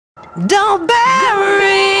Don't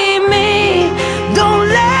bury me, don't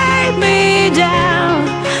lay me down.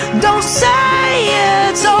 Don't say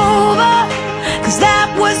it's over, 'cause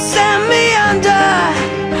that would send me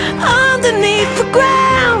underneath the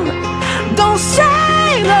ground. Don't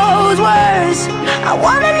say those words, I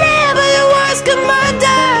wanna live but your words can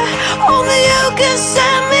murder. Only you can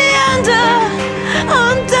send me under.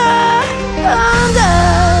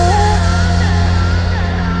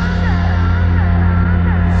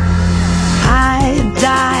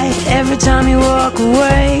 Every time you walk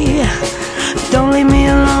away, don't leave me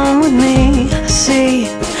alone with me. See,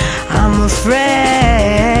 I'm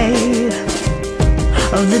afraid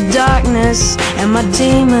of the darkness and my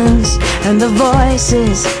demons and the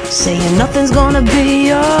voices saying nothing's gonna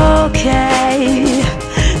be okay.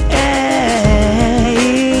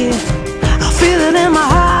 Hey, I feel it in my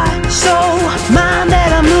heart, soul, mind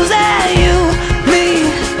that I'm losing you, me.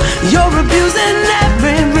 You're abusing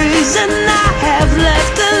every reason I have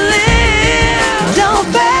left to live. Don't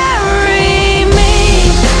bury me,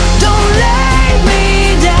 don't lay me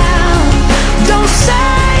down. Don't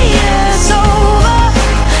say it's over,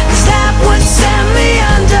 'cause that would send me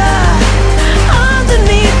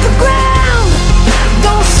underneath the ground.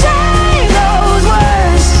 Don't say those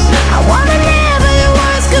words, I wanna live but your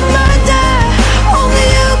words can murder. Only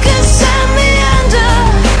you can send me under.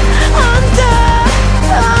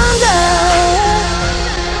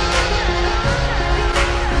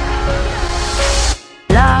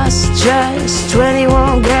 Lost just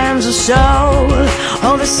 21 grams or so,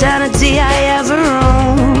 all the sanity I ever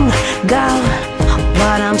owned. God,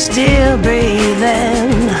 but I'm still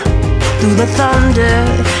breathing through the thunder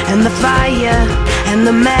and the fire and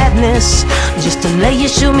the madness, just to let you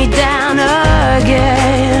shoot me down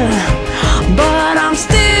again. But I'm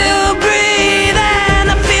still breathing,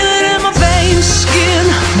 I feel it in my veins, skin,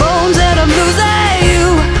 bones, and I'm losing you,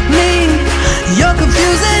 me. You're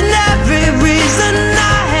confusing every reason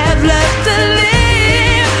I have left to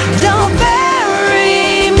live. Don't bury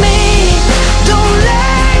me, don't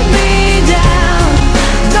lay me down.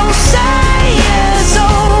 Don't say it's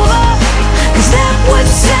over, 'cause that would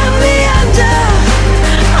send me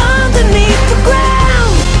underneath the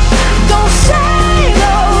ground. Don't say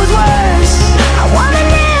those words, I wanna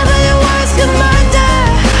live but your words can murder.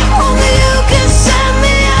 Only you can send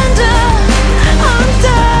me under.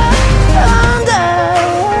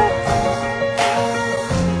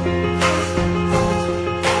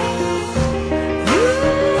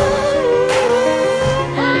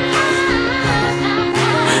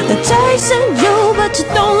 They're chasing you, but you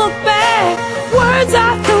don't look back. Words I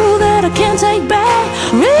threw that I can't take back.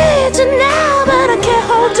 Reaching now, but I can't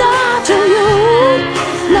hold on to you.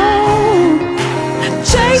 No,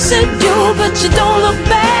 chasing you, but you don't look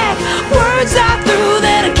back.